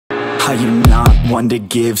I am not one to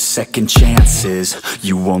give second chances.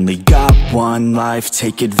 You only got one life,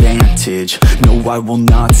 take advantage. No, I will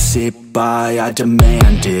not sit by, I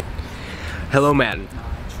demand it. Hello man,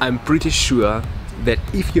 I'm pretty sure that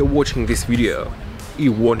if you're watching this video,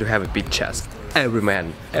 you want to have a big chest. Every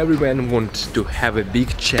man wants to have a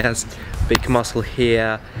big chest, big muscle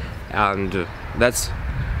here, and that's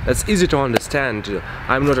easy to understand.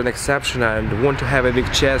 I'm not an exception. I want to have a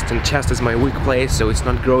big chest, and chest is my weak place, so it's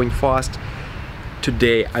not growing fast.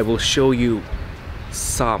 Today I will show you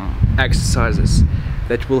some exercises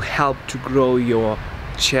that will help to grow your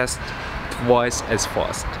chest twice as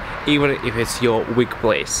fast, even if it's your weak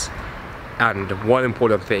place. And one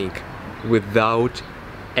important thing, without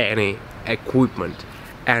any equipment,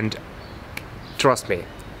 and trust me,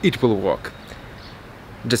 it will work.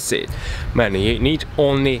 Just it, man. You need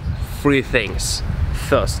only 3 things.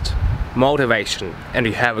 First, motivation, and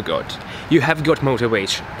you have got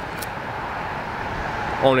motivation.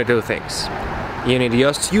 Only 2 things. You need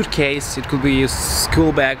your suitcase, it could be your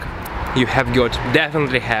school bag,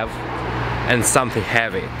 definitely have, and something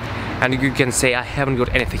heavy. And you can say, I haven't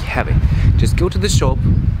got anything heavy. Just go to the shop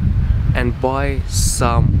and buy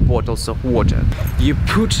some bottles of water. You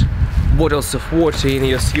put bottles of water in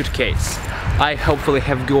your suitcase. I hopefully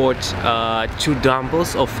have got 2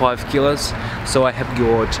 dumbbells of 5 kilos, so I have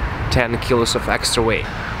got 10 kilos of extra weight.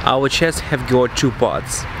 Our chest have got 2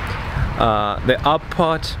 parts, the up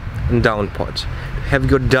part and down part. Have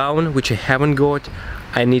got down, which I haven't got.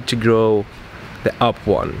 I need to grow the up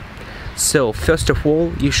one. So first of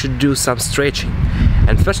all, you should do some stretching,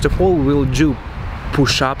 and first of all we'll do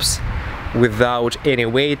push-ups without any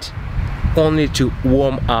weight, only to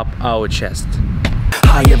warm up our chest.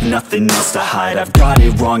 I have nothing else to hide. I've got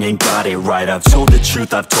it wrong and got it right. I've told the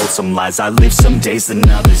truth, I've told some lies. I live some days and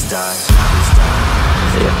others die.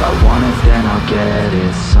 If I want it, then I'll get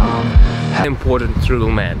it somehow. Important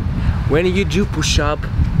rule, man. When you do push-up,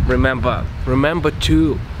 remember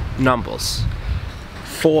 2 numbers.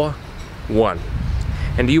 4, 1.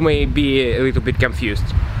 And you may be a little bit confused.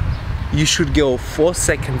 You should go 4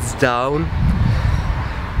 seconds down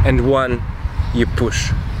and 1 you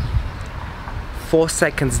push. 4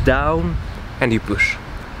 seconds down and you push.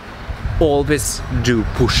 Always do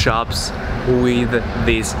push-ups with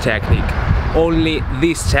this technique. Only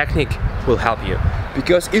this technique will help you.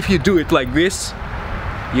 Because if you do it like this,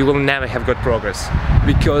 you will never have got progress.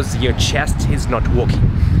 Because your chest is not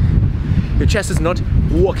working. Your chest is not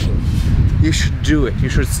working. You should do it, you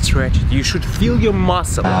should stretch it, you should feel your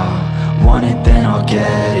muscle. Want it, then I'll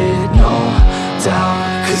get it, no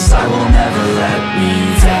doubt. Cause I will never let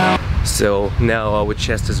me down. So now our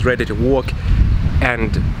chest is ready to work,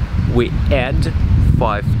 and we add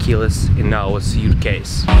 5 kilos in our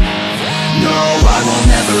suitcase. No, I will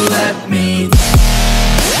never let me down.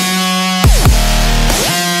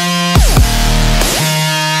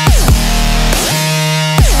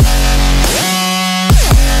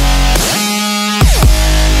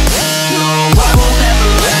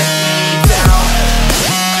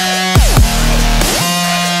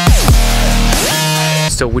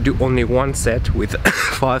 So we do only 1 set with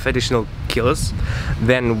 5 additional kilos,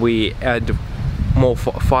 then we add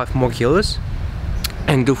 5 more kilos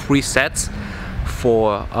and do 3 sets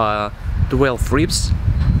for 12 reps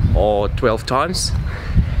or 12 times,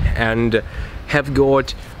 and have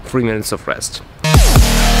got 3 minutes of rest.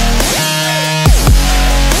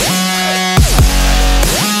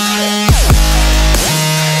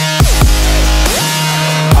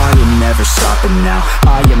 Stopping now,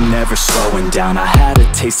 I am never slowing down. I had a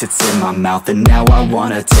taste, it's in my mouth, and now I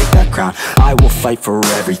wanna take that crown. I will fight for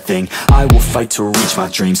everything, I will fight to reach my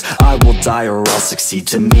dreams. I will die or I'll succeed,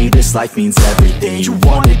 to me this life means everything. You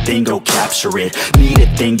want it, then go capture it. Need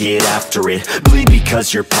it, then get after it. Bleed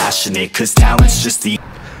because you're passionate, cause talent's just the...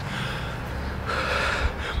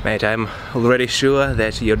 Mate, I'm already sure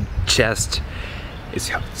that your chest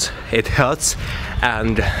hurts. It hurts,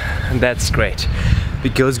 and that's great.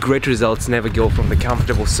 Because great results never go from the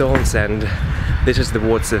comfortable zones, and this is the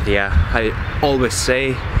words that I always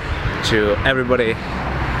say to everybody,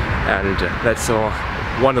 and that's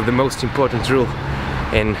one of the most important rule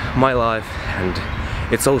in my life, and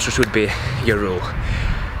it also should be your rule.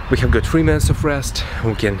 We have got 3 minutes of rest,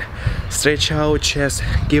 we can stretch our chest,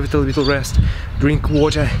 give it a little rest, drink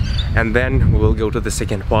water, and then we will go to the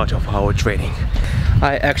second part of our training.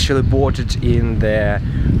 I actually bought it in the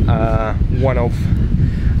one of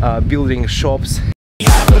building shops.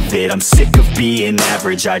 I'm sick of being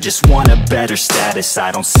average, I just want a better status.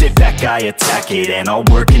 I don't sit back, I attack it, and I'll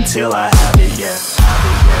work until I have it, yeah.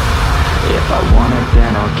 If I want it,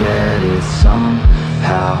 then I'll get it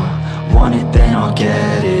somehow. Want it, then I'll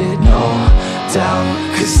get it, no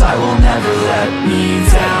I will never let me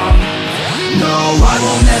down. No, I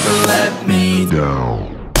will never let me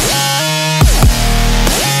down.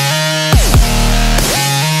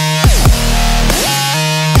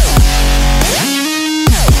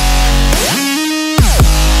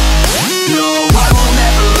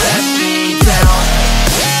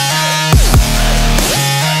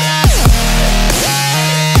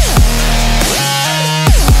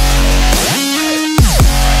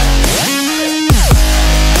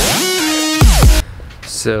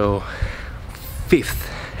 So, fifth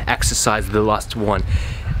exercise, the last one,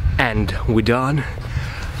 and we're done.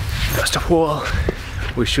 First of all,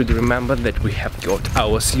 we should remember that we have got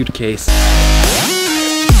our suitcase.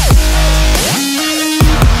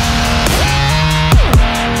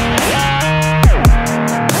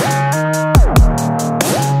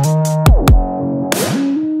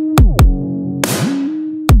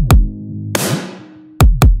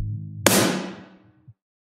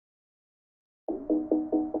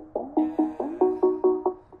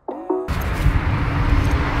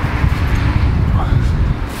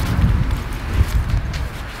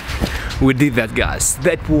 We did that, guys.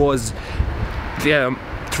 That was the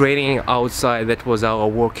training outside. That was our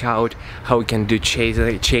workout. How we can do change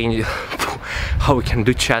how we can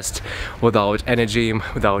do chest without any gym,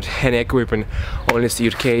 without any equipment, only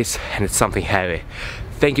suitcase, and it's something heavy.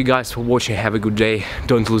 Thank you guys for watching. Have a good day.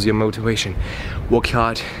 Don't lose your motivation. Work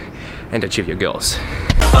hard and achieve your goals.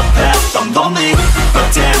 I'm lonely,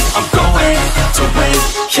 but damn, I'm going to win,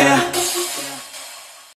 yeah.